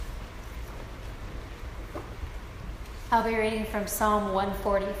I'll be reading from Psalm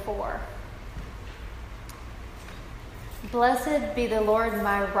 144. Blessed be the Lord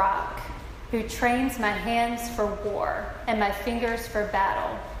my rock, who trains my hands for war and my fingers for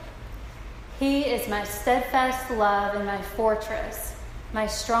battle. He is my steadfast love and my fortress, my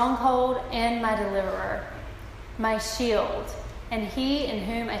stronghold and my deliverer, my shield, and he in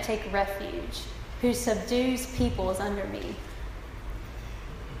whom I take refuge, who subdues peoples under me.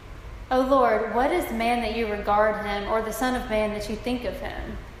 O Lord, what is man that you regard him, or the son of man that you think of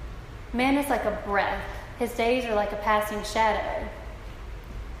him? Man is like a breath. His days are like a passing shadow.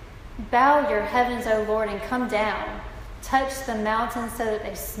 Bow your heavens, O Lord, and come down. Touch the mountains so that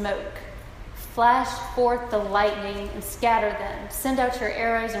they smoke. Flash forth the lightning and scatter them. Send out your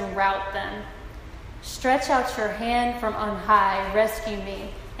arrows and rout them. Stretch out your hand from on high, rescue me,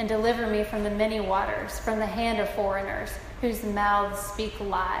 and deliver me from the many waters, from the hand of foreigners, whose mouths speak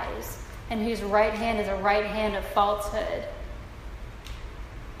lies, and whose right hand is a right hand of falsehood.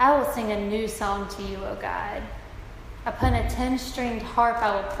 I will sing a new song to you, O God. Upon a 10-stringed harp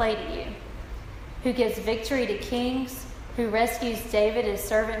I will play to you, who gives victory to kings, who rescues David his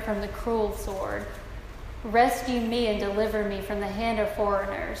servant from the cruel sword. Rescue me and deliver me from the hand of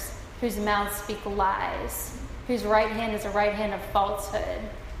foreigners, whose mouths speak lies, whose right hand is a right hand of falsehood.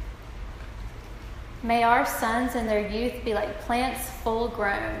 May our sons in their youth be like plants full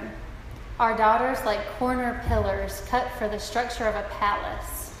grown, our daughters like corner pillars cut for the structure of a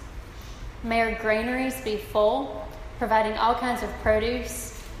palace. May our granaries be full, providing all kinds of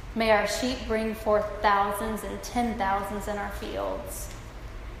produce. May our sheep bring forth thousands and 10,000s in our fields.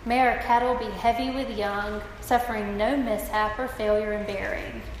 May our cattle be heavy with young, suffering no mishap or failure in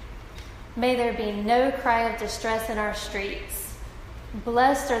bearing. May there be no cry of distress in our streets.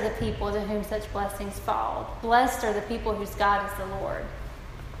 Blessed are the people to whom such blessings fall. Blessed are the people whose God is the Lord.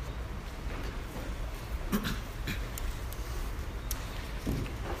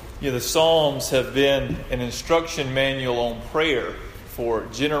 The Psalms have been an instruction manual on prayer for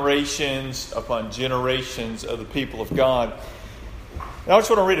generations upon generations of the people of God. And I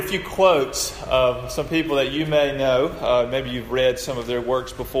just want to read a few quotes of some people that you may know. Maybe you've read some of their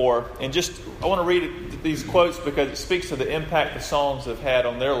works before. And I want to read these quotes because it speaks to the impact the Psalms have had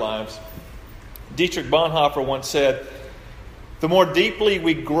on their lives. Dietrich Bonhoeffer once said, "The more deeply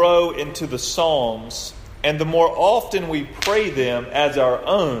we grow into the Psalms, and the more often we pray them as our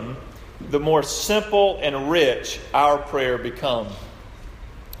own, the more simple and rich our prayer becomes."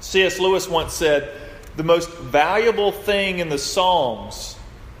 C.S. Lewis once said, "The most valuable thing in the Psalms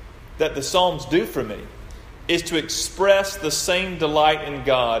that the Psalms do for me is to express the same delight in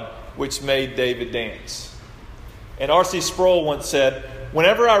God which made David dance." And R.C. Sproul once said,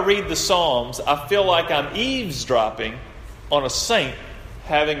 "Whenever I read the Psalms, I feel like I'm eavesdropping on a saint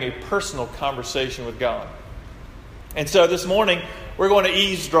having a personal conversation with God." And so this morning, we're going to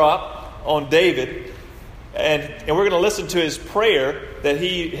eavesdrop on David, and we're going to listen to his prayer that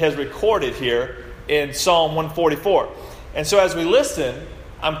he has recorded here in Psalm 144. And so as we listen,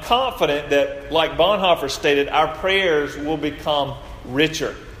 I'm confident that, like Bonhoeffer stated, our prayers will become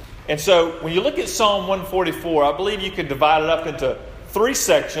richer. And so when you look at Psalm 144, I believe you can divide it up into three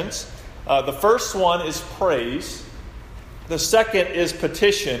sections. The first one is praise. The second is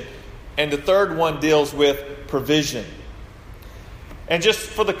petition. And the third one deals with provision. And just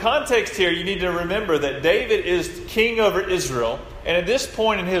for the context here, you need to remember that David is king over Israel. And at this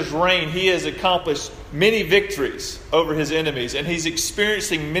point in his reign, he has accomplished many victories over his enemies. And he's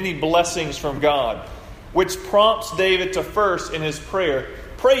experiencing many blessings from God, which prompts David to first, in his prayer,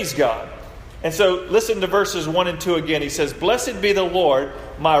 praise God. And so listen to verses 1 and 2 again. He says, "Blessed be the Lord,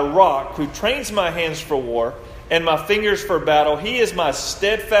 my rock, who trains my hands for war and my fingers for battle. He is my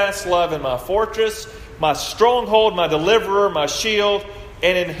steadfast love and my fortress, my stronghold, my deliverer, my shield,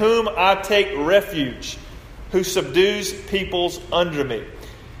 and in whom I take refuge, who subdues peoples under me."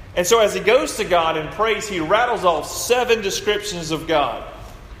 And so as he goes to God in praise, he rattles off 7 descriptions of God.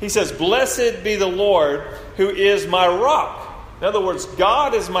 He says, "Blessed be the Lord, who is my rock." In other words,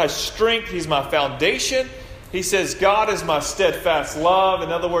 God is my strength. He's my foundation. He says, God is my steadfast love.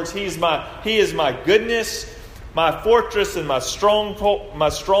 In other words, He is my goodness, my fortress, and my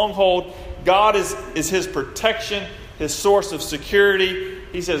stronghold. God is His protection, His source of security.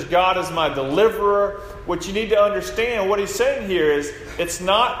 He says, God is my deliverer. What you need to understand, what he's saying here is, it's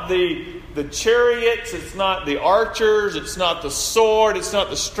not the chariots, it's not the archers, it's not the sword, it's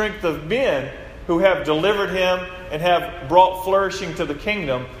not the strength of men who have delivered him and have brought flourishing to the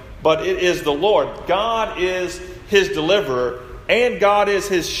kingdom, but it is the Lord. God is his deliverer, and God is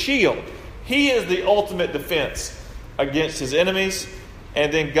his shield. He is the ultimate defense against his enemies.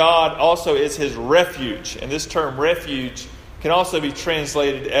 And then God also is his refuge. And this term refuge can also be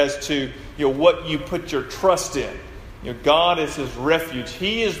translated as to what you put your trust in. God is his refuge.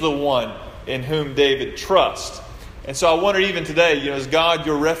 He is the one in whom David trusts. And so I wonder even today, is God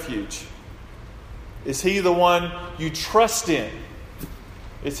your refuge? Is he the one you trust in?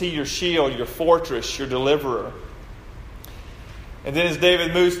 Is he your shield, your fortress, your deliverer? And then as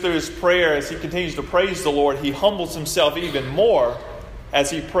David moves through his prayer, as he continues to praise the Lord, he humbles himself even more as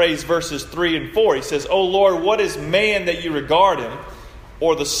he prays verses 3 and 4. He says, "O Lord, what is man that you regard him,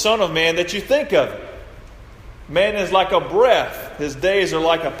 or the son of man that you think of him? Man is like a breath. His days are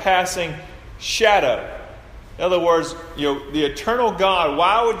like a passing shadow." In other words, the eternal God,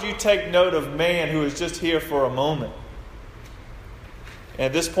 why would you take note of man who is just here for a moment? And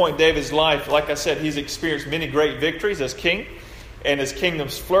at this point in David's life, like I said, he's experienced many great victories as king, and his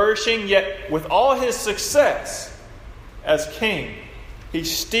kingdom's flourishing. Yet with all his success as king, he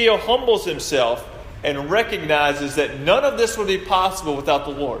still humbles himself and recognizes that none of this would be possible without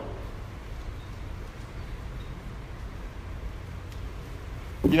the Lord.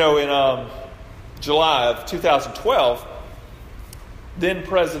 In July of 2012, then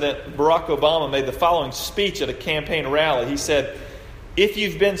President Barack Obama made the following speech at a campaign rally. He said, "If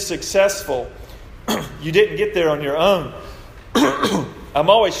you've been successful, you didn't get there on your own. I'm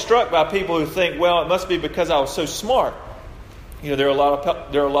always struck by people who think, well, it must be because I was so smart. There are a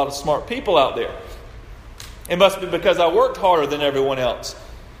lot of smart people out there. It must be because I worked harder than everyone else.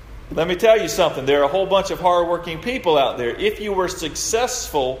 Let me tell you something. There are a whole bunch of hardworking people out there. If you were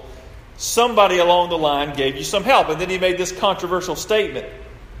successful, somebody along the line gave you some help." And then he made this controversial statement.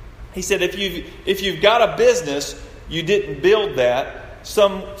 He said, if you've got a business, you didn't build that.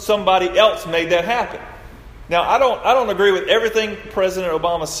 Somebody else made that happen. Now, I don't agree with everything President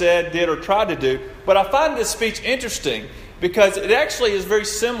Obama said, did, or tried to do, but I find this speech interesting because it actually is very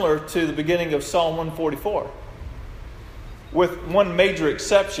similar to the beginning of Psalm 144. With one major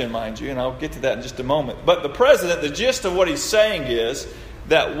exception, mind you, and I'll get to that in just a moment. But the president, the gist of what he's saying is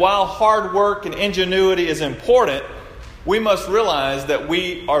that while hard work and ingenuity is important, we must realize that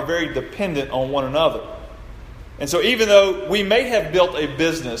we are very dependent on one another. And so even though we may have built a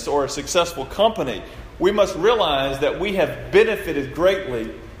business or a successful company, we must realize that we have benefited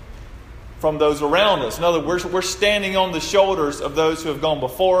greatly from those around us. In other words, we're standing on the shoulders of those who have gone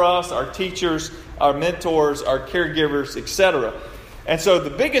before us, our teachers, our mentors, our caregivers, etc. And so the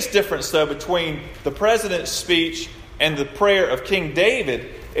biggest difference, though, between the president's speech and the prayer of King David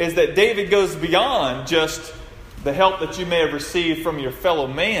is that David goes beyond just the help that you may have received from your fellow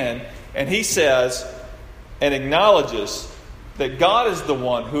man. And he says and acknowledges that God is the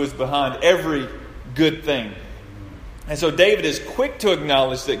one who is behind every good thing. And so David is quick to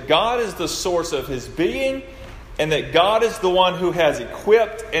acknowledge that God is the source of his being and that God is the one who has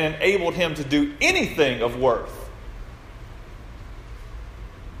equipped and enabled him to do anything of worth.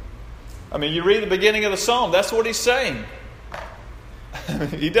 I mean, you read the beginning of the psalm, that's what he's saying.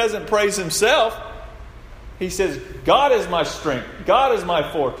 He doesn't praise himself. He says, God is my strength. God is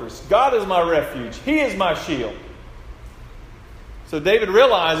my fortress. God is my refuge. He is my shield. So David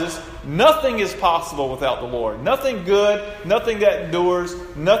realizes nothing is possible without the Lord. Nothing good, nothing that endures,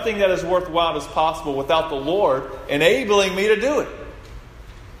 nothing that is worthwhile is possible without the Lord enabling me to do it.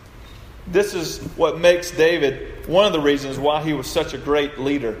 This is what makes David one of the reasons why he was such a great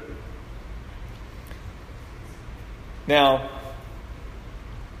leader. Now,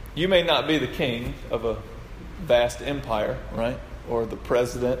 you may not be the king of a vast empire, right? Or the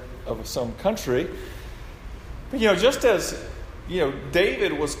president of some country. But, just as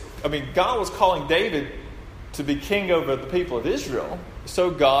God was calling David to be king over the people of Israel,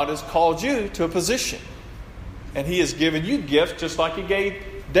 so God has called you to a position. And He has given you gifts just like He gave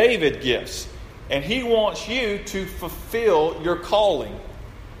David gifts. And He wants you to fulfill your calling.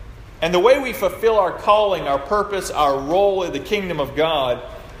 And the way we fulfill our calling, our purpose, our role in the kingdom of God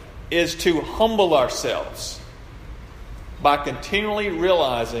is to humble ourselves by continually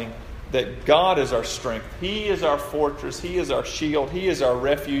realizing that God is our strength. He is our fortress. He is our shield. He is our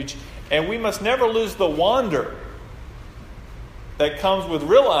refuge. And we must never lose the wonder that comes with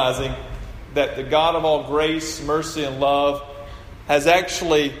realizing that the God of all grace, mercy, and love has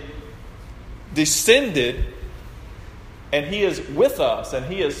actually descended, and He is with us, and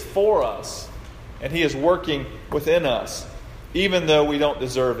He is for us, and He is working within us, even though we don't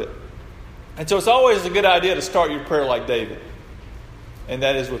deserve it. And so it's always a good idea to start your prayer like David, and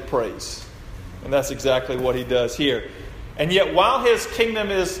that is with praise. And that's exactly what he does here. And yet while his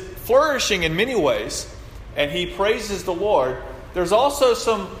kingdom is flourishing in many ways, and he praises the Lord, there's also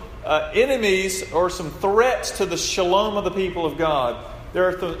some enemies or some threats to the shalom of the people of God There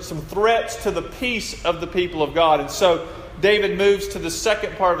are some threats to the peace of the people of God. And so David moves to the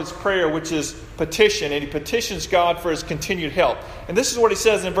second part of his prayer, which is petition. And he petitions God for his continued help. And this is what he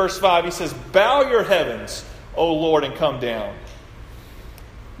says in verse 5. He says, "Bow your heavens, O Lord, and come down."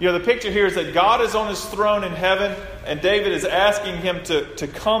 The picture here is that God is on his throne in heaven, and David is asking him to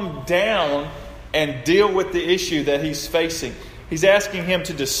come down and deal with the issue that he's facing. He's asking him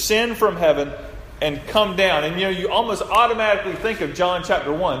to descend from heaven and come down. And you almost automatically think of John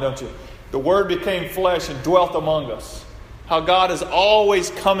chapter 1, don't you? The Word became flesh and dwelt among us. How God is always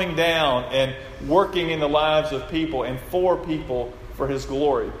coming down and working in the lives of people and for people for his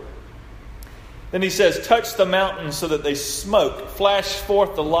glory. Then he says, "Touch the mountains so that they smoke. Flash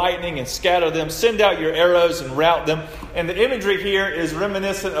forth the lightning and scatter them. Send out your arrows and rout them." And the imagery here is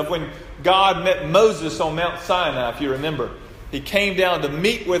reminiscent of when God met Moses on Mount Sinai, if you remember. He came down to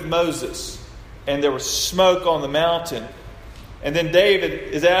meet with Moses, and there was smoke on the mountain. And then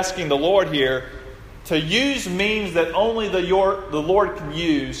David is asking the Lord here to use means that only the Lord can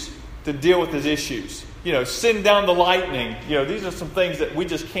use to deal with his issues. Send down the lightning. These are some things that we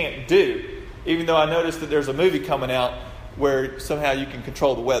just can't do. Even though I noticed that there's a movie coming out where somehow you can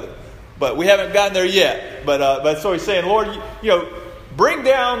control the weather. But we haven't gotten there yet. But so he's saying, Lord, bring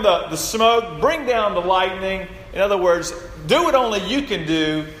down the smoke, bring down the lightning. In other words, do what only you can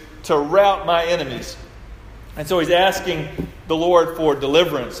do to rout my enemies. And so he's asking the Lord for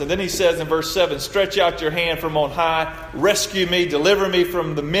deliverance. And then he says in verse 7, "Stretch out your hand from on high, rescue me, deliver me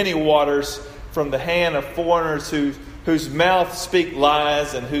from the many waters, from the hand of foreigners whose mouth speak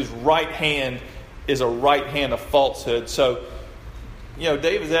lies and whose right hand is a right hand of falsehood." So,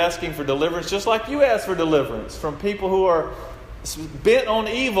 David's asking for deliverance just like you ask for deliverance from people who are bent on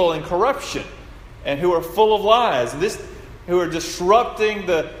evil and corruption and who are full of lies. Who are disrupting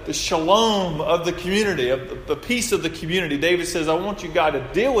the shalom of the community, of the peace of the community. David says, I want you, God, to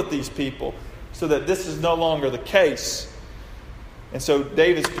deal with these people so that this is no longer the case. And so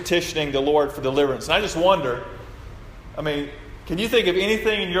David's petitioning the Lord for deliverance. And I just wonder, can you think of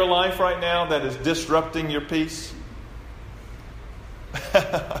anything in your life right now that is disrupting your peace?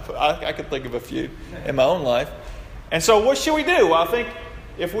 I could think of a few in my own life. And so what should we do? Well, I think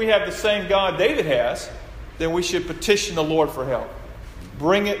if we have the same God David has, then we should petition the Lord for help.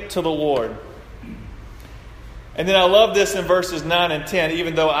 Bring it to the Lord. And then I love this in verses 9 and 10,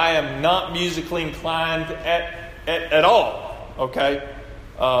 even though I am not musically inclined at all. Okay?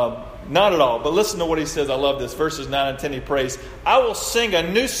 Not at all. But listen to what he says. I love this. Verses 9 and 10 he prays, "I will sing a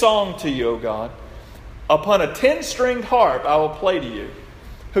new song to you, O God. Upon a 10-stringed harp I will play to you.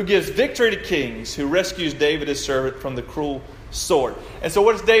 Who gives victory to kings, who rescues David his servant from the cruel sword." And so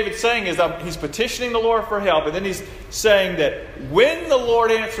what David saying is he's petitioning the Lord for help. And then he's saying that when the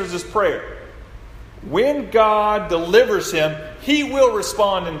Lord answers his prayer, when God delivers him, he will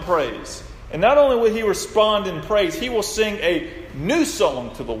respond in praise. And not only will he respond in praise, he will sing a new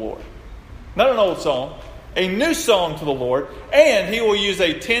song to the Lord. Not an old song, a new song to the Lord. And he will use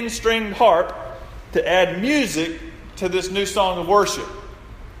a 10-stringed harp to add music to this new song of worship.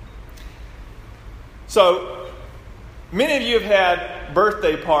 So, many of you have had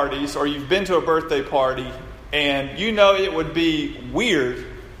birthday parties, or you've been to a birthday party, and it would be weird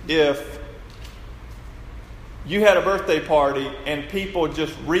if you had a birthday party and people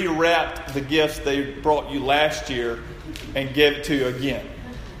just rewrapped the gifts they brought you last year and gave it to you again.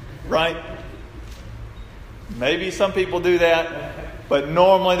 Right? Maybe some people do that, but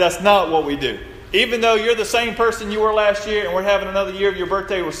normally that's not what we do. Even though you're the same person you were last year and we're having another year of your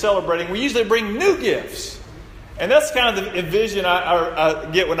birthday, we're celebrating, we usually bring new gifts. And that's kind of the vision I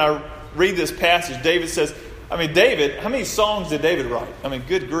get when I read this passage. David says, David, how many songs did David write?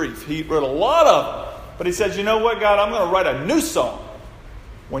 Good grief. He wrote a lot of them. But he says, you know what, God, I'm going to write a new song.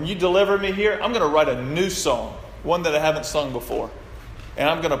 When you deliver me here, I'm going to write a new song. One that I haven't sung before. And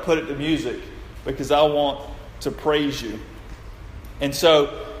I'm going to put it to music because I want to praise you. And so,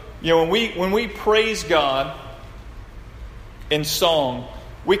 when we praise God in song,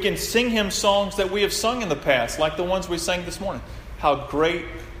 we can sing him songs that we have sung in the past, like the ones we sang this morning. How great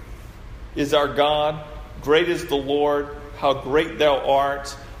is our God, great is the Lord, how great thou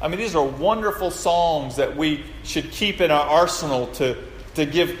art. These are wonderful songs that we should keep in our arsenal to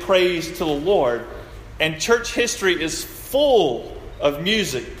give praise to the Lord. And church history is full of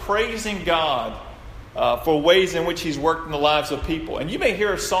music, praising God for ways in which he's worked in the lives of people. And you may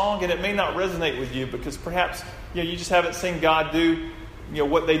hear a song and it may not resonate with you because perhaps you just haven't seen God do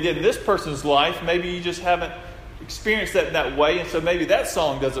what they did in this person's life. Maybe you just haven't experienced that in that way, and so maybe that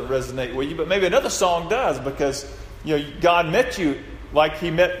song doesn't resonate with you, but maybe another song does because God met you like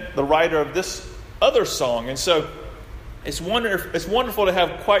he met the writer of this other song. And so It's wonderful to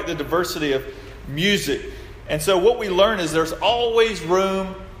have quite the diversity of music. And so what we learn is there's always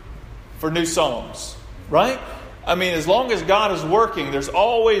room for new songs, right? I mean, as long as God is working, there's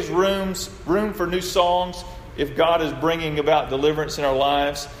always room for new songs if God is bringing about deliverance in our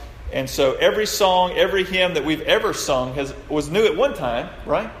lives. And so every song, every hymn that we've ever sung was new at one time,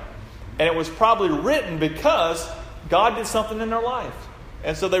 right? And it was probably written because God did something in their life.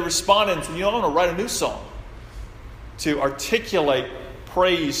 And so they responded and said, I want to write a new song to articulate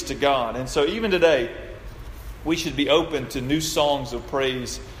praise to God. And so even today, we should be open to new songs of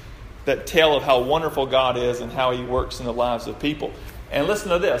praise that tell of how wonderful God is and how He works in the lives of people. And listen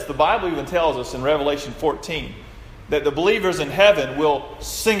to this. The Bible even tells us in Revelation 14 that the believers in heaven will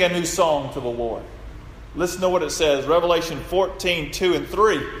sing a new song to the Lord. Listen to what it says. Revelation 14, 2 and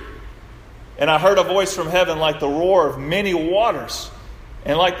 3. And I heard a voice from heaven like the roar of many waters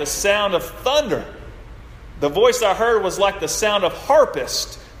and like the sound of thunder. The voice I heard was like the sound of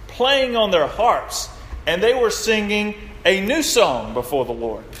harpists playing on their harps. And they were singing a new song before the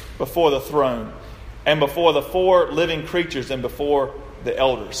Lord, before the throne, and before the 4 living creatures, and before the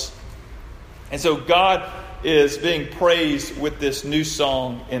elders. And so God is being praised with this new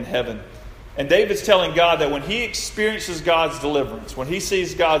song in heaven. And David's telling God that when he experiences God's deliverance, when he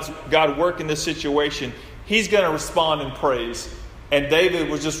sees God work in this situation, he's going to respond in praise. And David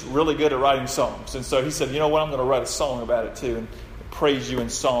was just really good at writing songs. And so he said, you know what, I'm going to write a song about it too and praise you in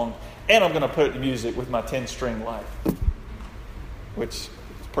song. And I'm going to put it to music with my 10-string lyre, which is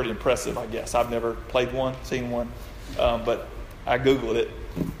pretty impressive, I guess. I've never played one, seen one, but I Googled it.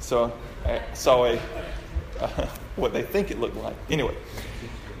 So I saw what they think it looked like. Anyway,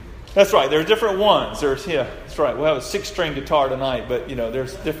 that's right. There are different ones. That's right. We'll have a 6-string guitar tonight, but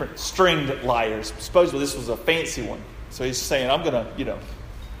there's different stringed lyres. Supposedly this was a fancy one. So he's saying,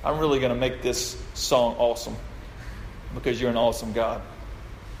 I'm really gonna make this song awesome because you're an awesome God.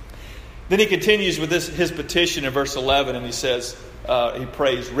 Then he continues with his petition in verse 11, and he says, he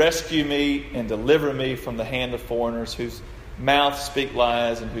prays, rescue me and deliver me from the hand of foreigners whose mouth speak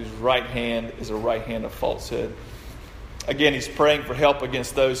lies and whose right hand is a right hand of falsehood. Again, he's praying for help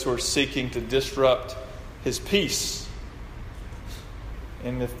against those who are seeking to disrupt his peace.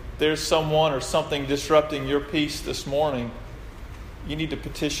 And if there's someone or something disrupting your peace this morning, you need to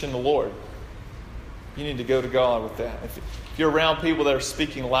petition the Lord. You need to go to God with that. If you're around people that are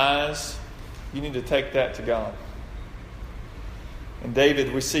speaking lies, you need to take that to God. And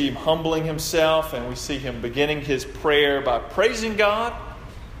David, we see him humbling himself, and we see him beginning his prayer by praising God.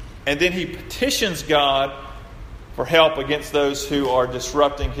 And then he petitions God for help against those who are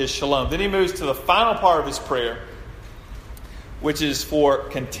disrupting his shalom. Then he moves to the final part of his prayer, which is for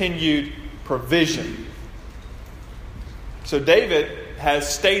continued provision. So David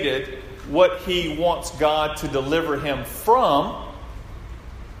has stated what he wants God to deliver him from,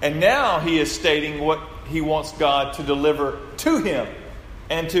 and now he is stating what he wants God to deliver to him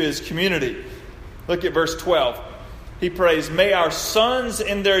and to his community. Look at verse 12. He prays, may our sons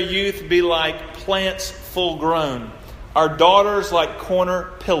in their youth be like plants full grown, our daughters like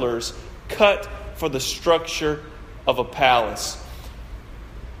corner pillars cut for the structure of a palace.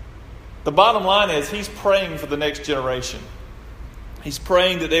 The bottom line is he's praying for the next generation. He's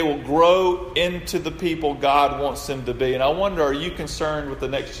praying that they will grow into the people God wants them to be. And I wonder, are you concerned with the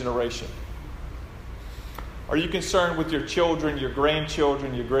next generation? Are you concerned with your children, your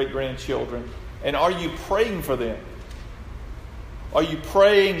grandchildren, your great-grandchildren? And are you praying for them? Are you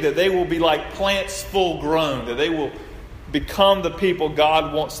praying that they will be like plants full grown, that they will become the people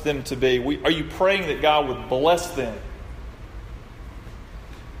God wants them to be? Are you praying that God would bless them?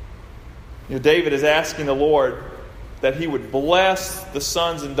 David is asking the Lord that he would bless the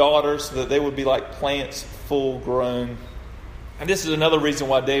sons and daughters so that they would be like plants full grown. And this is another reason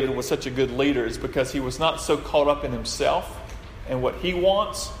why David was such a good leader, is because he was not so caught up in himself and what he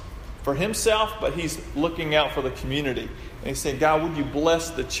wants for himself, but he's looking out for the community. And he's saying, God, would you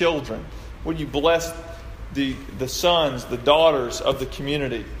bless the children? Would you bless the sons, the daughters of the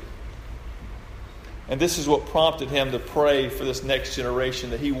community? And this is what prompted him to pray for this next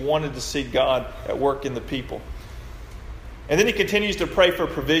generation, that he wanted to see God at work in the people. And then he continues to pray for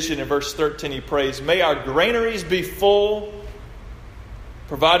provision. In verse 13 he prays, may our granaries be full,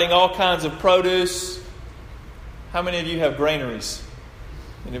 providing all kinds of produce. How many of you have granaries?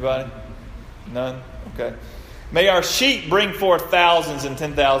 Anybody? None? Okay. May our sheep bring forth thousands and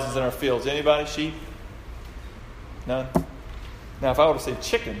 10,000s in our fields. Anybody? Sheep? None? Now, if I were to say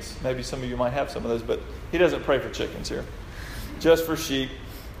chickens, maybe some of you might have some of those, but he doesn't pray for chickens here. Just for sheep,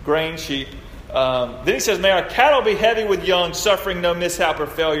 grain sheep. Then he says, may our cattle be heavy with young, suffering no mishap or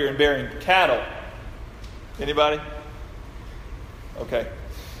failure in bearing cattle. Anybody? Okay.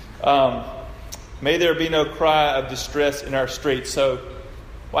 May there be no cry of distress in our streets. So,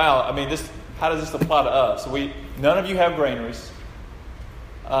 wow, I mean, how does this apply to us? None of you have granaries.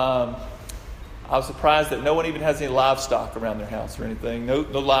 I was surprised that no one even has any livestock around their house or anything. No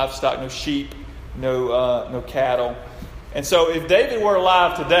livestock, no sheep, no cattle. And so if David were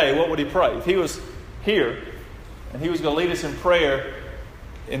alive today, what would he pray? If he was here and he was going to lead us in prayer,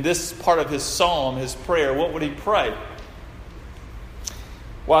 in this part of his psalm, his prayer, what would he pray?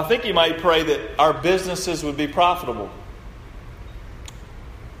 Well, I think he might pray that our businesses would be profitable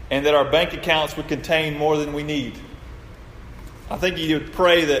and that our bank accounts would contain more than we need. I think he would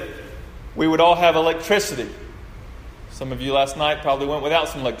pray that we would all have electricity. Some of you last night probably went without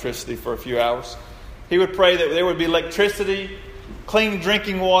some electricity for a few hours. He would pray that there would be electricity, clean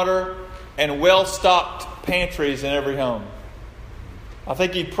drinking water, and well-stocked pantries in every home. I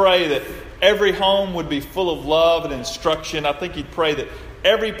think he'd pray that every home would be full of love and instruction. I think he'd pray that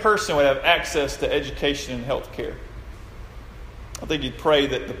every person would have access to education and health care. I think he'd pray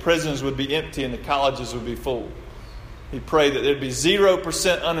that the prisons would be empty and the colleges would be full. He'd pray that there'd be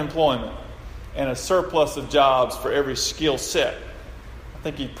 0% unemployment and a surplus of jobs for every skill set. I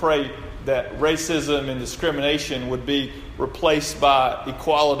think he'd pray that racism and discrimination would be replaced by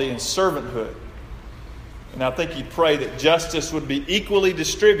equality and servanthood. And I think he'd pray that justice would be equally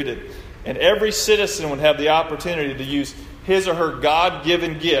distributed and every citizen would have the opportunity to use his or her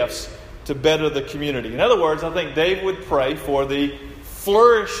God-given gifts to better the community. In other words, I think David would pray for the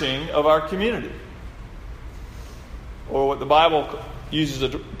flourishing of our community. Or what the Bible uses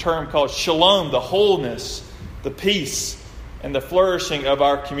a term called shalom, the wholeness, the peace, and the flourishing of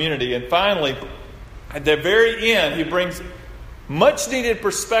our community. And finally, at the very end, he brings much needed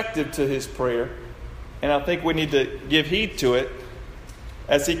perspective to his prayer. And I think we need to give heed to it.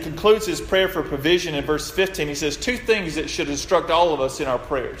 As he concludes his prayer for provision in verse 15, he says two things that should instruct all of us in our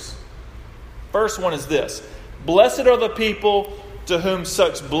prayers. First one is this: blessed are the people to whom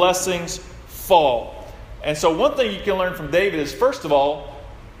such blessings fall. And so one thing you can learn from David is, first of all,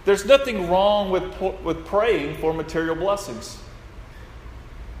 there's nothing wrong with praying for material blessings.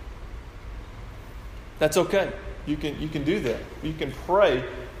 That's okay. You can do that. You can pray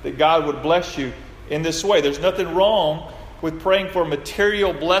that God would bless you in this way. There's nothing wrong with praying for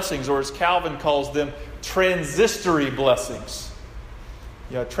material blessings, or as Calvin calls them, transitory blessings.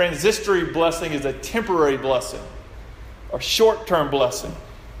 Transitory blessing is a temporary blessing, a short-term blessing.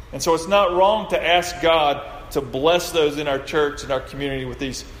 And so it's not wrong to ask God to bless those in our church and our community with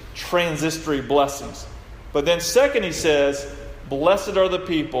these transitory blessings. But then second, he says, blessed are the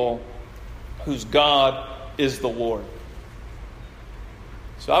people whose God is the Lord.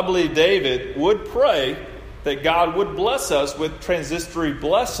 So I believe David would pray that God would bless us with transitory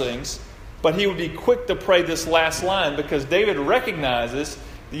blessings, but he would be quick to pray this last line because David recognizes,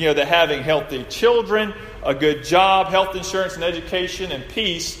 that having healthy children, a good job, health insurance and education and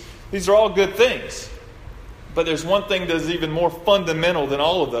peace, these are all good things. But there's one thing that's even more fundamental than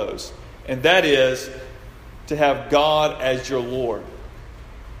all of those, and that is to have God as your Lord.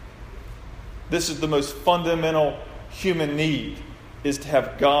 This is the most fundamental human need, is to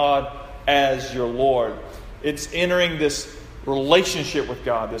have God as your Lord. It's entering this relationship with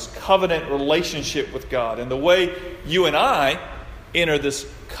God, this covenant relationship with God. And the way you and I enter this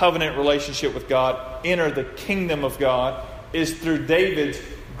covenant relationship with God, enter the kingdom of God, is through David's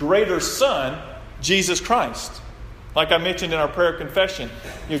greater son, Jesus Christ. Like I mentioned in our prayer confession,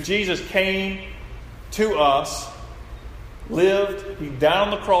 Jesus came to us, lived, He died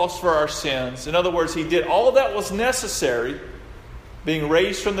on the cross for our sins. In other words, He did all that was necessary, being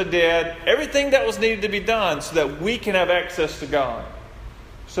raised from the dead, everything that was needed to be done so that we can have access to God,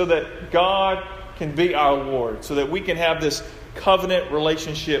 so that God can be our Lord, so that we can have this covenant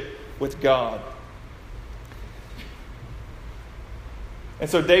relationship with God. And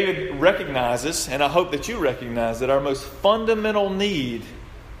so David recognizes, and I hope that you recognize, that our most fundamental need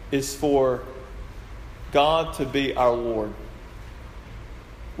is for God to be our Lord,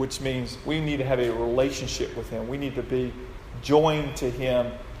 which means we need to have a relationship with Him. We need to be joined to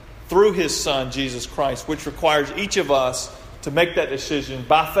Him through His Son, Jesus Christ, which requires each of us to make that decision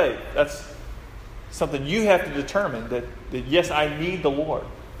by faith. That's something you have to determine, that yes, I need the Lord,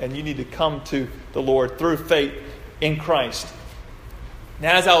 and you need to come to the Lord through faith in Christ.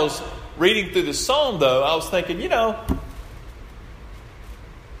 Now, as I was reading through the psalm, though, I was thinking, it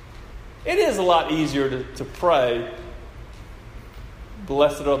is a lot easier to pray,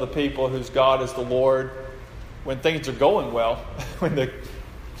 blessed are the people whose God is the Lord, when things are going well, when the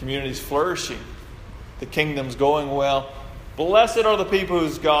community's flourishing, the kingdom's going well. Blessed are the people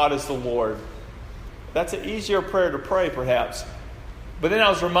whose God is the Lord. That's an easier prayer to pray, perhaps, But then I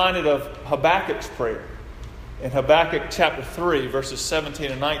was reminded of Habakkuk's prayer in Habakkuk chapter 3, verses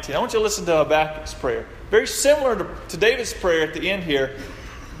 17 and 19. I want you to listen to Habakkuk's prayer. Very similar to David's prayer at the end here,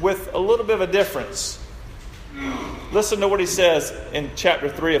 with a little bit of a difference. Listen to what he says in chapter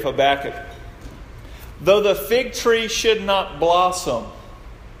 3 of Habakkuk. Though the fig tree should not blossom,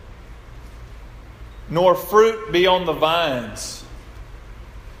 nor fruit be on the vines,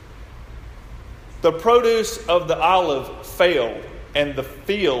 the produce of the olive failed, and the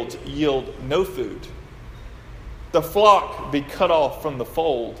fields yield no food. The flock be cut off from the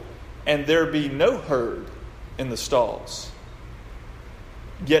fold, and there be no herd in the stalls.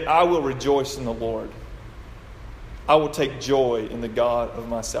 Yet I will rejoice in the Lord. I will take joy in the God of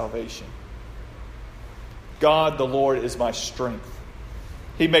my salvation. God the Lord is my strength.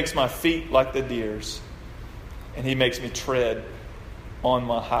 He makes my feet like the deer's, and He makes me tread on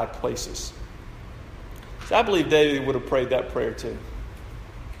my high places. So I believe David would have prayed that prayer too.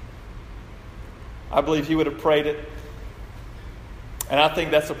 I believe he would have prayed it. And I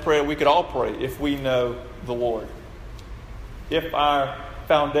think that's a prayer we could all pray if we know the Lord. If our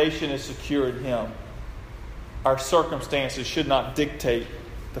foundation is secure in Him, our circumstances should not dictate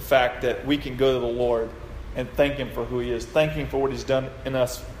the fact that we can go to the Lord and thank Him for who He is. Thank Him for what He's done in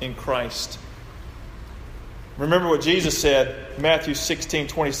us in Christ. Remember what Jesus said, Matthew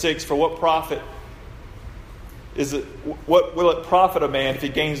 16:26, for what profit is it? What will it profit a man if he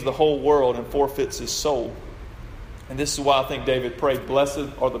gains the whole world and forfeits his soul? And this is why I think David prayed, blessed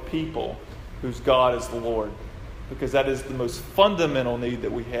are the people whose God is the Lord. Because that is the most fundamental need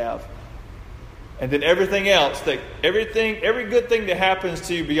that we have. And then everything else, every good thing that happens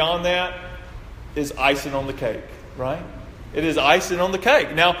to you beyond that is icing on the cake, right? It is icing on the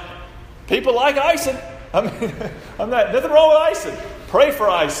cake. Now, people like icing. I mean, nothing wrong with icing. Pray for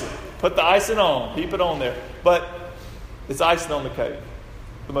icing. Put the icing on. Keep it on there. But it's icing on the cake.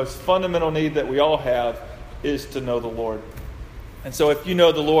 The most fundamental need that we all have is to know the Lord. And so if you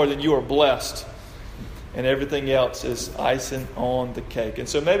know the Lord, then you are blessed. And everything else is icing on the cake. And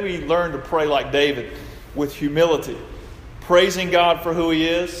so maybe we learn to pray like David, with humility, praising God for who He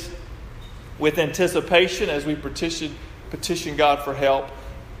is, with anticipation as we petition God for help,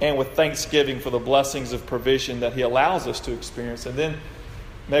 and with thanksgiving for the blessings of provision that He allows us to experience. And then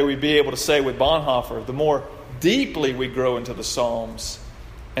may we be able to say with Bonhoeffer, the more deeply we grow into the Psalms,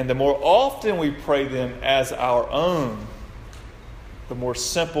 and the more often we pray them as our own, the more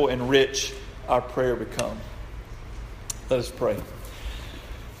simple and rich our prayer become. Let us pray.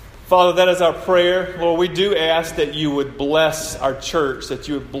 Father, that is our prayer. Lord, we do ask that You would bless our church, that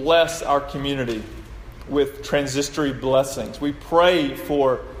You would bless our community with transitory blessings. We pray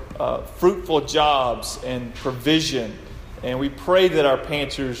for fruitful jobs and provision. And we pray that our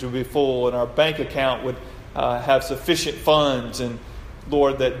pantries would be full and our bank account would have sufficient funds. And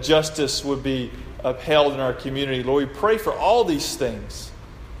Lord, that justice would be upheld in our community. Lord, we pray for all these things.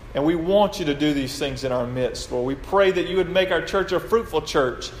 And we want You to do these things in our midst, Lord. We pray that You would make our church a fruitful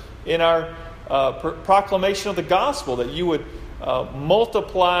church in our proclamation of the gospel, that You would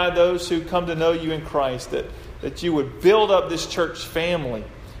multiply those who come to know You in Christ, that You would build up this church family,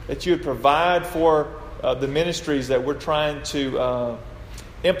 that You would provide for the ministries that we're trying to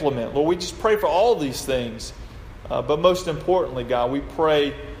implement. Lord, we just pray for all these things. But most importantly, God, we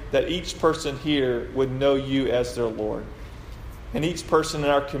pray that each person here would know You as their Lord. And each person in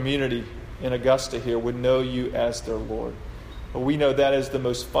our community in Augusta here would know You as their Lord. But we know that is the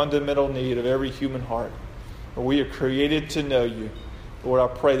most fundamental need of every human heart. But we are created to know You. Lord,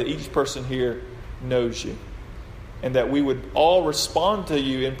 I pray that each person here knows You. And that we would all respond to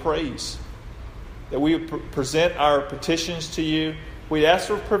You in praise. That we would present our petitions to You. We'd ask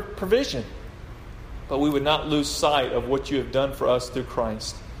for provision. But we would not lose sight of what You have done for us through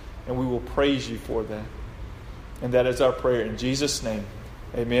Christ. And we will praise You for that. And that is our prayer in Jesus' name.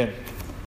 Amen.